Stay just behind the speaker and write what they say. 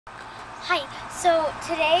Hi, so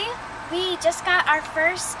today we just got our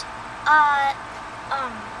first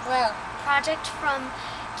project from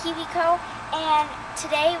Kiwi Co, and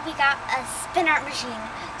today we got a spin art machine.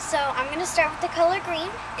 So I'm going to start with the color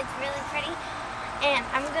green. It's really pretty. And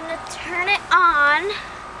I'm going to turn it on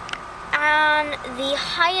the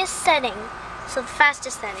highest setting, so the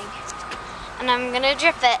fastest setting. And I'm going to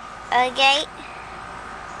drip it, okay?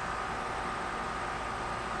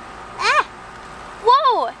 Ah!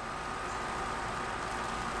 Whoa!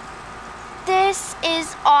 This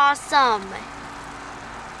is awesome.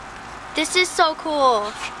 This is so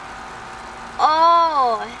cool.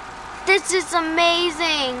 Oh, this is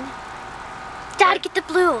amazing. Dad, get the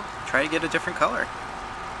blue. Try to get a different color.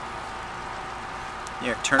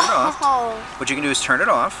 Here, turn it off. What you can do is turn it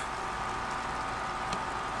off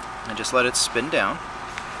and just let it spin down.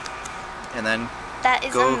 And then that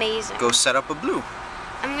is amazing. Go set up a blue.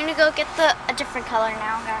 I'm gonna go get a different color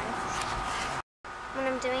now, guys. When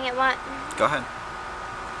I'm doing it, what? Go ahead.